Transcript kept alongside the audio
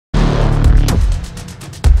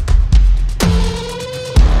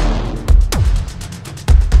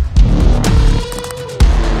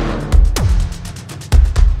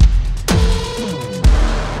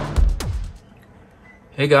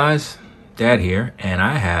Hey guys, Dad here, and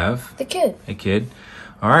I have the kid. Hey kid.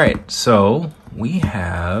 All right, so we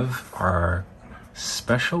have our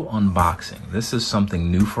special unboxing. This is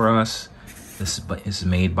something new for us. This is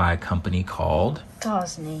made by a company called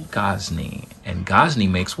Gozney. Gozney. And Gozney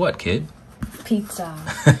makes what, kid? Pizza.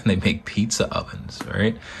 They make pizza ovens,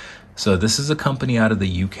 right? So this is a company out of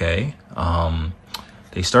the UK.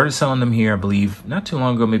 They started selling them here, I believe, not too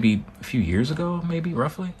long ago, maybe a few years ago, maybe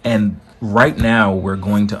roughly. And right now we're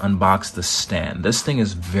going to unbox the stand. This thing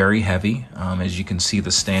is very heavy. As you can see,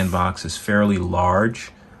 the stand box is fairly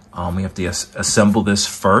large. We have to assemble this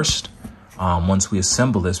first. Once we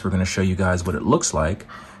assemble this, we're gonna show you guys what it looks like.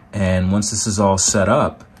 And once this is all set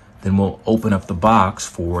up, then we'll open up the box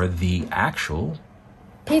for the actual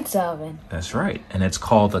pizza oven. That's right. And it's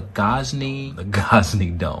called the Gozney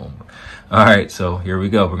Dome. All right, so here we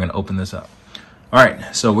go. We're going to open this up. All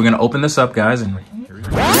right, so we're going to open this up, guys. And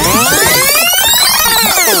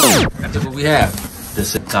that's what we have.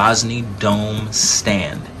 This is a Gozney Dome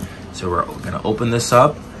stand. So we're going to open this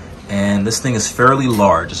up. And this thing is fairly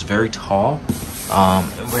large. It's very tall.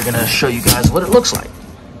 And we're going to show you guys what it looks like.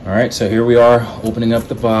 All right, so here we are opening up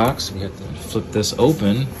the box. We have to flip this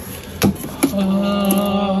open. Ooh.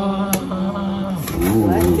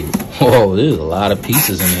 Whoa, there's a lot of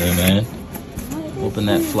pieces in here, man. Open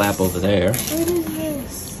that flap over there. What is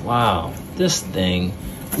this? Wow, this thing.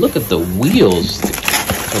 Look at the wheels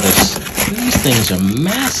for this. These things are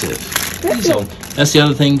massive. So that's the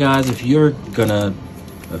other thing, guys. If you're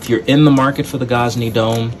in the market for the Gozney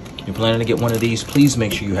Dome, you're planning to get one of these, please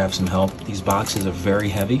make sure you have some help. These boxes are very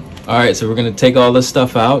heavy. All right, so we're gonna take all this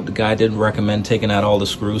stuff out. The guy didn't recommend taking out all the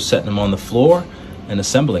screws, setting them on the floor, and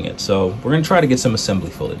assembling it. So we're gonna try to get some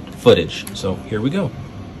assembly footage. So here we go.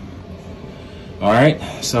 All right,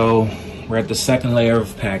 so we're at the second layer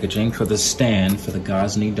of packaging for the stand, for the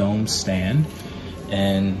Gozney Dome stand.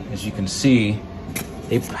 And as you can see,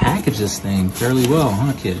 they package this thing fairly well,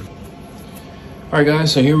 huh, kid? All right,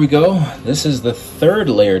 guys, so here we go. This is the third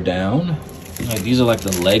layer down. These are like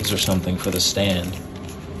the legs or something for the stand.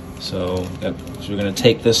 So we're gonna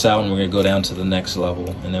take this out and we're gonna go down to the next level,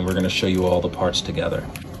 and then we're gonna show you all the parts together.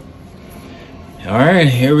 All right,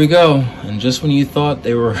 here we go. And just when you thought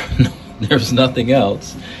there's nothing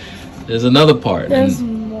else, there's another part. There's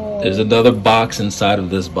more. There's another box inside of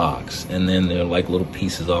this box, and then there are like little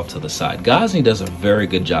pieces off to the side. Gozney does a very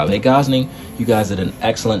good job. Hey, Gozney, you guys did an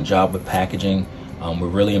excellent job with packaging. We're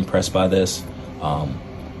really impressed by this.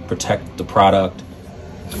 Protect the product.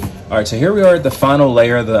 All right, so here we are at the final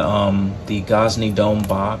layer, the Gozney Dome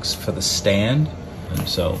box for the stand. And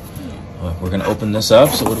so we're gonna open this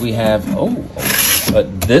up. So what do we have?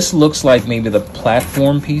 This looks like maybe the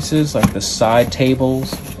platform pieces, like the side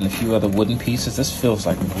tables and a few other wooden pieces. This feels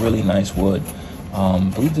like really nice wood. I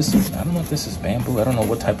believe this is, I don't know if this is bamboo. I don't know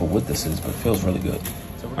what type of wood this is, but it feels really good.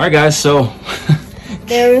 All right, guys, so.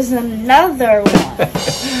 There is another one.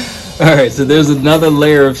 All right, so there's another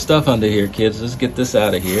layer of stuff under here, kids. Let's get this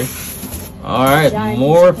out of here. All right, Giant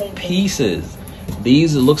more pieces.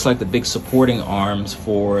 These, it looks like the big supporting arms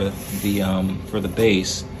for the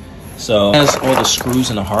base. So it has all the screws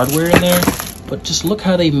and the hardware in there, but just look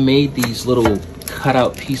how they made these little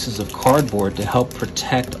cutout pieces of cardboard to help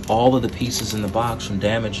protect all of the pieces in the box from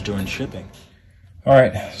damage during shipping. All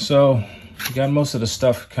right, so we got most of the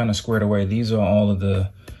stuff kind of squared away. These are all of the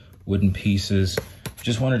wooden pieces.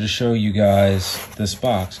 Just wanted to show you guys this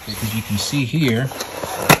box because you can see here.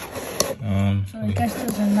 I guess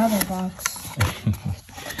there's another box.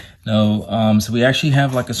 No, so we actually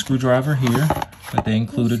have like a screwdriver here that they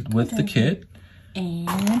included with the kit. And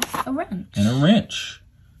a wrench. And a wrench.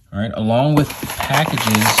 All right, along with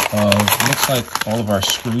packages of, looks like all of our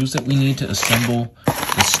screws that we need to assemble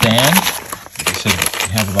the stand. Like I said,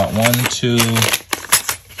 we have about 1, 2,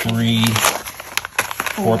 3,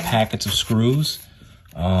 4 packets of screws.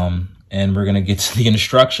 And we're gonna get to the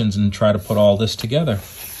instructions and try to put all this together.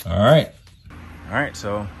 All right. All right,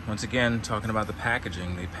 so once again, talking about the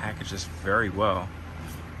packaging, they package this very well.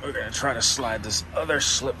 We're gonna try to slide this other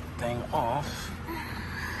slip thing off.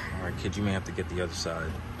 All right, kid, you may have to get the other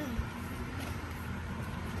side.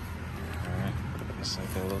 All right, it's like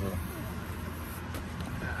a little.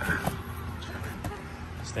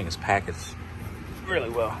 This thing is packaged really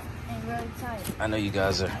well. And really tight. I know you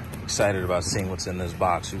guys are excited about seeing what's in this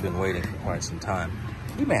box. You've been waiting for quite some time.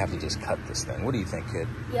 We may have to just cut this thing. What do you think, kid?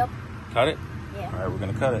 Yep. Cut it? Yeah. All right, we're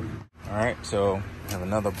gonna cut it. All right, so we have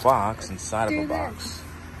another box inside of a box.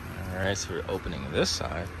 All right, so we're opening this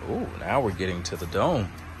side. Oh, now we're getting to the dome.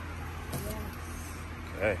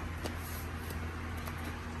 Okay.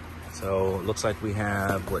 So it looks like we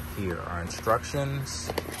have what here? Our instructions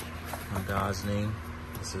on Gozney.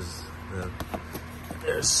 This is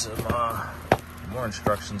there's some more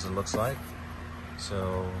instructions, it looks like.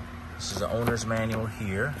 So this is the owner's manual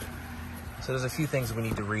here. So there's a few things we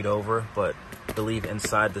need to read over, but I believe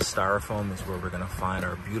inside the styrofoam is where we're gonna find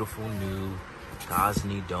our beautiful new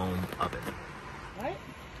Gozney dome oven. Right,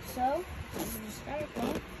 so this is the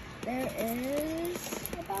styrofoam. There is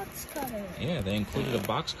a box cutter. Yeah, they included a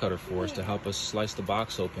box cutter for us to help us slice the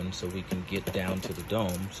box open so we can get down to the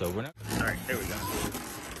dome. So we're not, all right, there we go.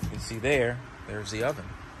 You can see there's the oven.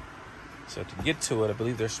 So to get to it, I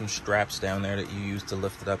believe there's some straps down there that you use to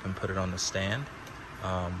lift it up and put it on the stand.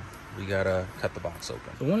 We gotta cut the box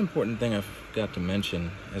open. The one important thing I forgot to mention,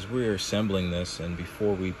 as we're assembling this and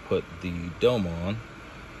before we put the dome on,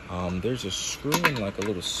 there's a screw in, like a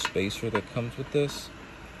little spacer that comes with this,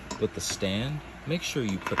 with the stand. Make sure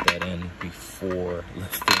you put that in before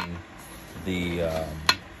lifting the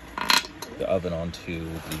oven onto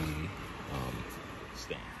the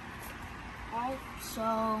stand. Alright,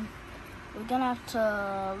 so we're gonna have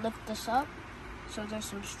to lift this up. So there's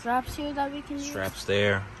some straps here that we can use. Straps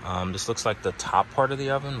there. This looks like the top part of the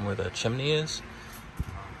oven where the chimney is.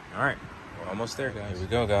 All right, we're almost there, guys. Here we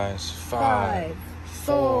go, guys. 5,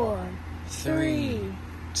 4, 3,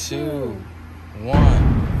 2, 1.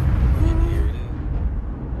 And here it is.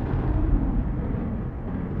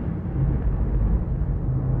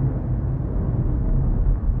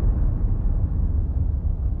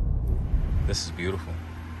 This is beautiful.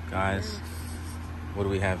 Guys, what do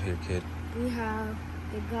we have here, kid? We have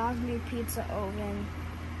the Gozney pizza oven,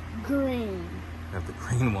 green. We have the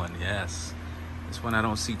green one, yes. This one, I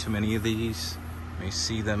don't see too many of these. You may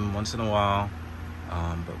see them once in a while,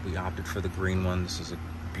 but we opted for the green one. This is a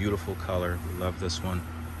beautiful color. We love this one.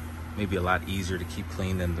 Maybe a lot easier to keep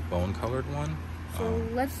clean than the bone-colored one. So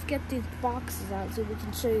let's get these boxes out so we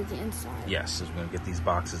can show you the inside. Yes, so we're gonna get these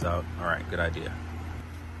boxes out. All right, good idea.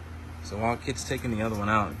 So while kid's taking the other one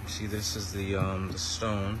out, see this is the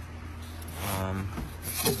stone.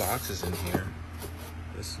 Two boxes in here.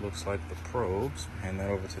 This looks like the probes. Hand that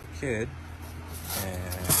over to the kid.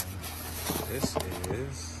 And this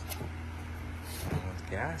is the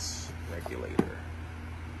gas regulator.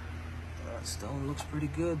 Stone looks pretty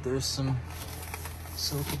good. There's some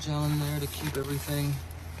silica gel in there to keep everything.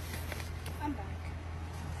 I'm back.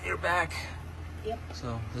 You're back. Yep.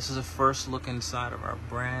 So this is a first look inside of our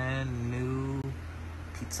brand new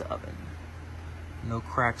pizza oven. No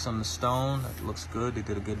cracks on the stone. That looks good. They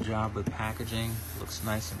did a good job with packaging. Looks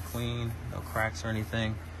nice and clean. No cracks or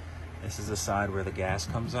anything. This is the side where the gas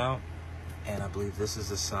comes out. And I believe this is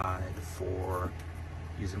the side for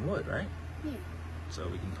using wood, right? Yeah. So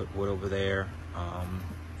we can put wood over there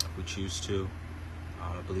if we choose to.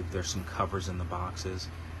 I believe there's some covers in the boxes.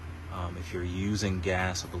 If you're using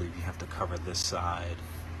gas, I believe you have to cover this side.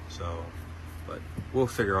 So, but we'll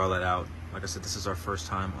figure all that out. Like I said, this is our first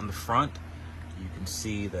time. On the front, you can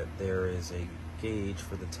see that there is a gauge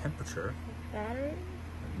for the temperature. Battery?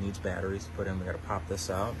 It needs batteries to put in. We gotta pop this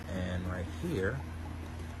out. And right here,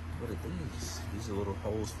 what are these? These are little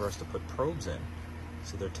holes for us to put probes in.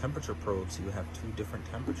 So they're temperature probes. So you have two different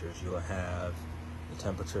temperatures. You'll have the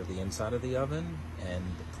temperature of the inside of the oven, and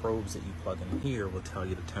the probes that you plug in here will tell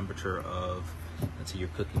you the temperature of, let's say you're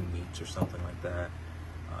cooking meats or something like that,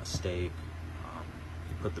 steak.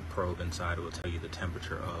 You put the probe inside, it will tell you the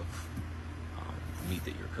temperature of meat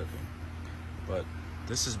that you're cooking. But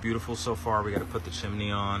this is beautiful so far. We got to put the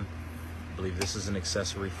chimney on. I believe this is an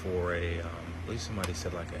accessory for a, I believe somebody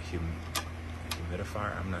said like a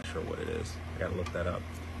humidifier. I'm not sure what it is. I got to look that up.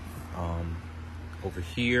 Over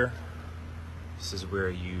here, this is where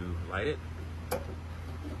you light it.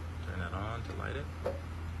 Turn that on to light it. A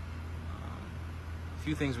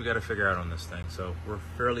few things we got to figure out on this thing. So we're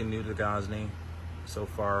fairly new to Gozney so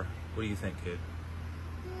far. What do you think, kid?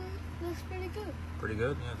 Looks pretty good. Pretty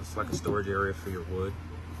good? Yeah, it's like a storage area for your wood.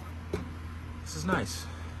 This is nice.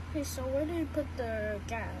 Okay, so where do you put the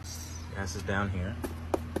gas? Gas is down here.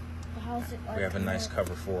 How's it like? We have a nice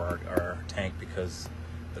cover for our tank because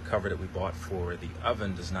the cover that we bought for the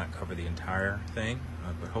oven does not cover the entire thing.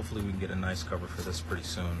 But hopefully we can get a nice cover for this pretty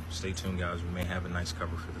soon. Stay tuned, guys. We may have a nice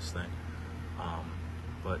cover for this thing.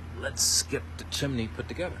 But let's get the chimney put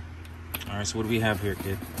together. All right, so what do we have here,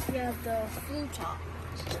 kid? We have the flue top.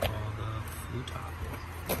 This is called the flue top.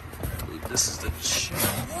 I believe this is the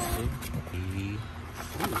chimney.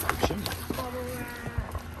 The chimney. Bubble wrap.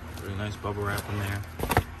 Really nice bubble wrap in there.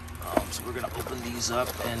 So we're gonna open these up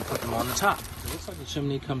and put them on the top. It looks like the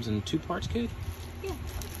chimney comes in two parts, kid. Yeah.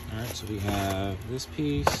 All right, so we have this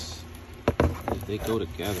piece. They go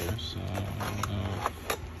together, so I don't know if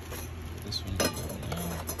this one.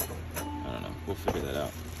 I don't know. We'll figure that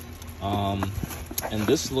out. And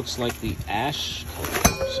this looks like the ash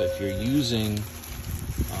color. So if you're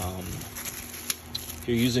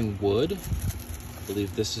using wood, I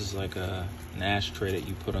believe this is like an ashtray that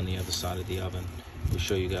you put on the other side of the oven. We'll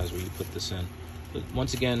show you guys where you put this in. But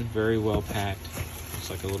once again, very well packed. It's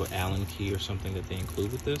like a little Allen key or something that they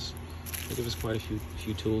include with this. They give us quite a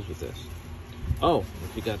few tools with this. Oh,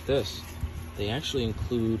 if you got this, they actually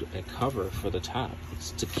include a cover for the top.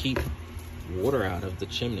 It's to keep water out of the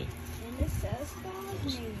chimney. And it says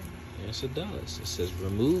Gozney. Yes, it does. It says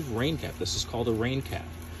remove rain cap. This is called a rain cap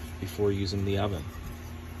before using the oven.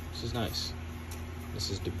 This is nice. This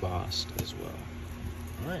is debossed as well.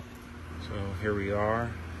 All right. So here we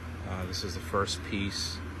are. This is the first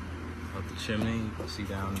piece of the chimney. You can see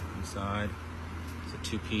down inside. It's a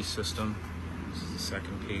two-piece system. This is the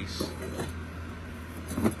second piece.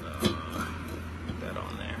 Put that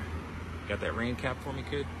on there. Got that rain cap for me,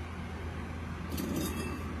 kid?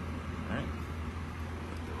 All right.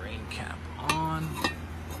 Put the rain cap on.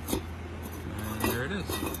 And there it is.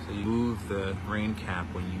 So you move the rain cap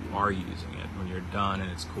when you are using it. When you're done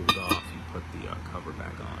and it's cooled off, you put the cover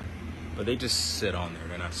back on. But they just sit on there.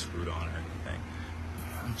 They're not screwed on or anything.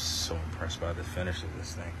 I'm so impressed by the finish of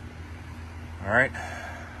this thing. All right.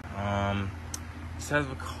 This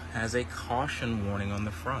has a caution warning on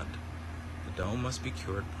the front. The dome must be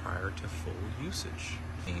cured prior to full usage.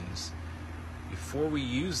 Means before we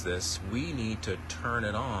use this, we need to turn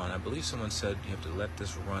it on. I believe someone said you have to let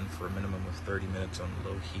this run for a minimum of 30 minutes on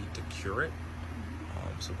low heat to cure it.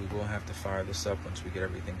 So we will have to fire this up once we get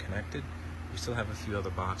everything connected. We still have a few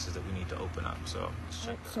other boxes that we need to open up, so let's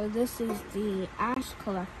check. So this is the ash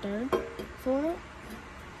collector for it,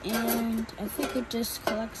 and I think it just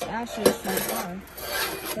collects ashes from far.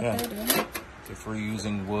 Yeah. If we're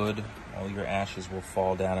using wood, all your ashes will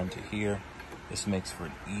fall down into here. This makes for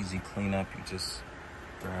an easy cleanup. You just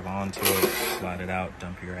grab onto it, slide it out,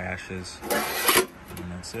 dump your ashes,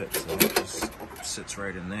 and that's it. So it just sits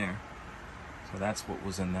right in there. So that's what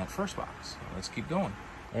was in that first box. So let's keep going.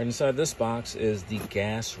 Right inside this box is the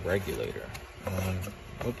gas regulator.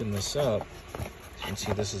 Open this up, you can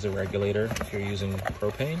see this is a regulator if you're using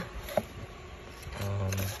propane.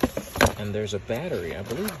 And there's a battery. I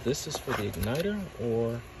believe this is for the igniter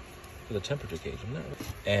or for the temperature gauge. I'm not really.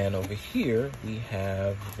 And over here we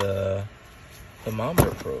have the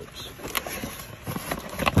thermometer probes.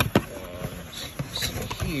 See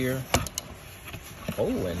here. Oh,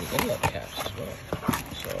 and the inlet caps as well.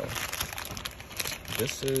 So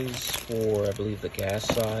this is for, I believe, the gas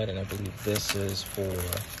side, and I believe this is for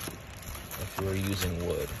if you're using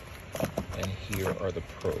wood. And here are the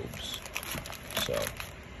probes. So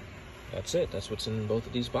that's it. That's what's in both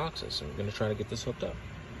of these boxes. And we're going to try to get this hooked up.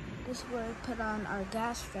 This is where we put on our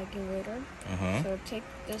gas regulator. So take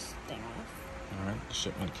this thing off. All right, the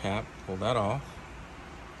shipment cap. Pull that off.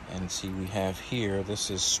 And see, we have here, this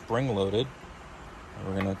is spring-loaded.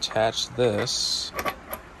 We're going to attach this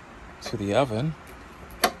to the oven.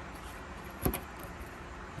 All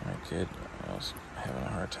right, kid. I was having a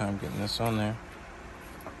hard time getting this on there.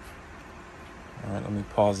 All right, let me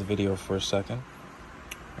pause the video for a second.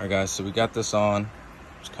 All right, guys, so we got this on.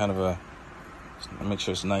 It's kind of make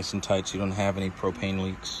sure it's nice and tight so you don't have any propane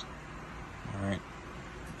leaks. All right.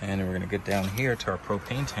 And we're going to get down here to our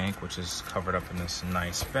propane tank, which is covered up in this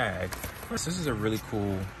nice bag. This is a really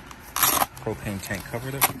cool propane tank cover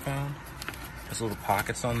that we found. There's little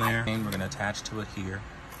pockets on there. And we're going to attach to it here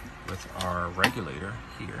with our regulator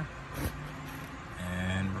here.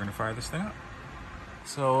 And we're going to fire this thing up.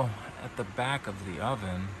 So at the back of the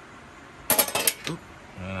oven,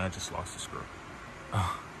 and I just lost the screw.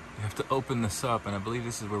 You have to open this up, and I believe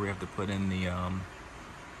this is where we have to put in the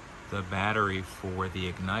battery for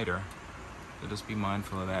the igniter. So just be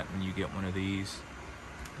mindful of that when you get one of these.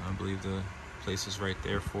 I believe the place is right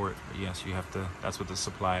there for it. But yes, you have to, that's what the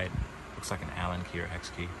supplied, looks like an Allen key or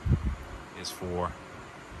hex key, is for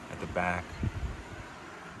at the back.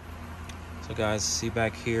 So guys, see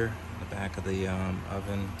back here, in the back of the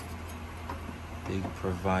oven, they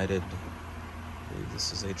provided, I believe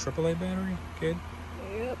this is a AAA battery, kid?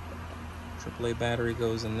 Yep. AAA battery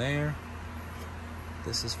goes in there.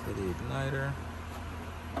 This is for the igniter.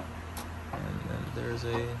 And then there's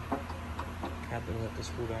a cap that we have to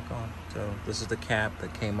screw back on. So this is the cap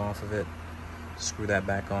that came off of it. Screw that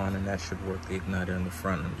back on, and that should work the igniter in the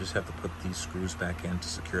front. And we just have to put these screws back in to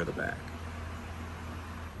secure the back.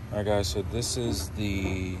 All right, guys, so this is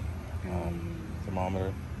the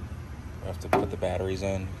thermometer. We have to put the batteries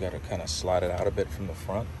in. You got to kind of slide it out a bit from the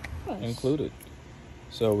front, included.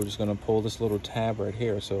 So we're just gonna pull this little tab right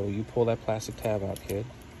here. So you pull that plastic tab out, kid.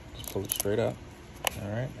 Just pull it straight up. All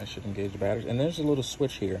right, that should engage the batteries. And there's a little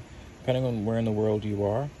switch here. depending on where in the world you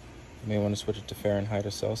are, you may want to switch it to Fahrenheit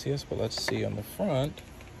or Celsius. But let's see on the front.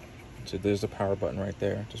 So there's the power button right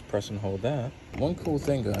there. Just press and hold that. One cool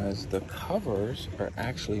thing, guys, the covers are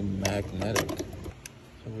actually magnetic.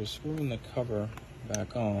 So we're screwing the cover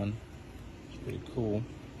back on. It's pretty cool.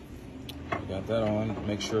 We got that on.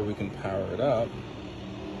 Make sure we can power it up.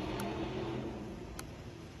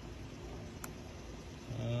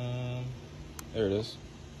 There it is.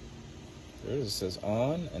 There it is. It says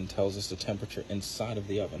on and tells us the temperature inside of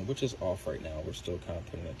the oven, which is off right now. We're still kind of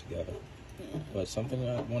putting it together. But something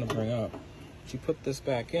I want to bring up, if you put this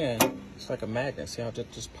back in, it's like a magnet. See how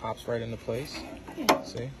it just pops right into place? Yeah.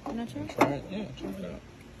 See? Can I try? Try it? Yeah, try it out.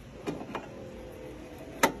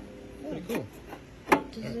 Pretty cool.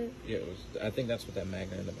 Does it? Yeah, I think that's what that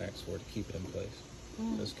magnet in the back's for, to keep it in place.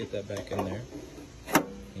 Let's get that back in there.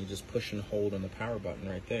 And you just push and hold on the power button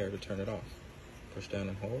right there to turn it off. Push down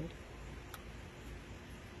and hold.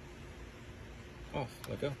 Off.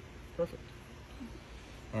 Let go. Perfect.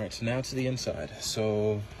 All right, so now to the inside.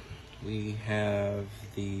 So we have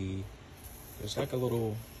there's like a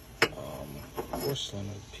little porcelain,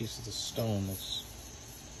 a piece of the stone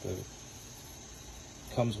that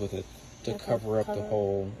comes with it to cover up the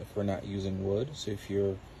hole if we're not using wood. So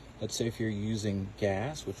let's say if you're using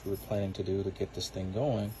gas, which we're planning to do to get this thing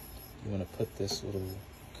going, you want to put this little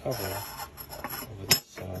cover over the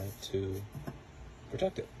side to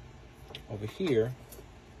protect it. Over here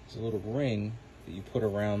is a little ring that you put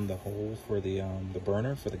around the hole for the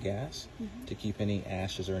burner for the gas to keep any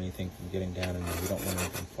ashes or anything from getting down in there. We don't want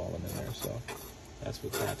anything falling in there, so that's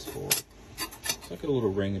what that's for. It's like a little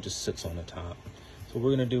ring that just sits on the top. So what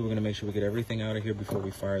we're gonna do, we're gonna make sure we get everything out of here before we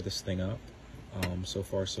fire this thing up. So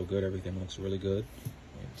far so good, everything looks really good.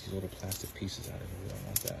 Get these little plastic pieces out of here, we don't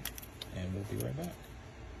want that. And we'll be right back.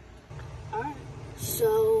 Alright,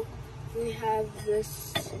 so we have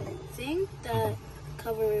this thing that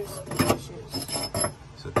covers ashes.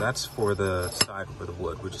 So that's for the side for the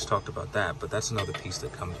wood. We just talked about that, but that's another piece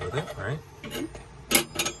that comes with it, right?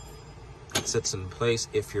 It sits in place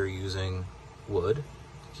if you're using wood to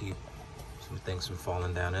keep some things from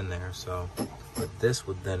falling down in there. So, but this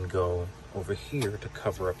would then go over here to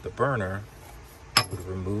cover up the burner. We would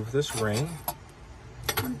remove this ring.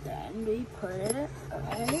 And then we put it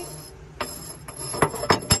right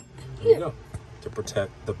There you go. To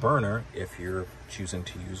protect the burner if you're choosing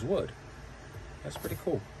to use wood. That's pretty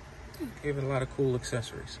cool. Gave it a lot of cool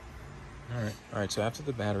accessories. All right, so after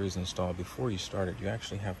the battery's installed, before you start it, you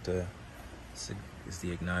actually have to, this is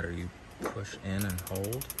the igniter, you push in and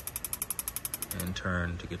hold and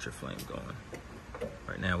turn to get your flame going.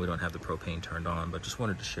 Right now we don't have the propane turned on, but just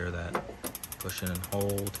wanted to share that. Push in and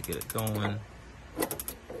hold to get it going,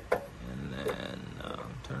 and then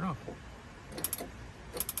turn it off.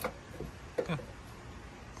 Okay.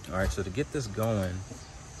 All right, so to get this going,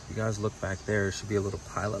 if you guys look back there should be a little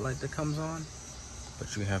pilot light that comes on,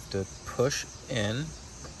 but you have to push in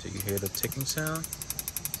till you hear the ticking sound.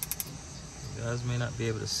 You guys may not be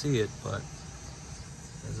able to see it, but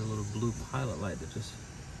there's a little blue pilot light that just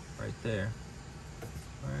right there,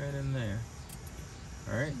 right in there.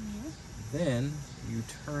 All right, then you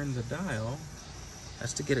turn the dial.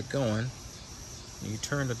 That's to get it going. You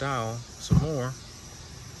turn the dial some more.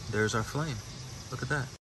 There's our flame. Look at that.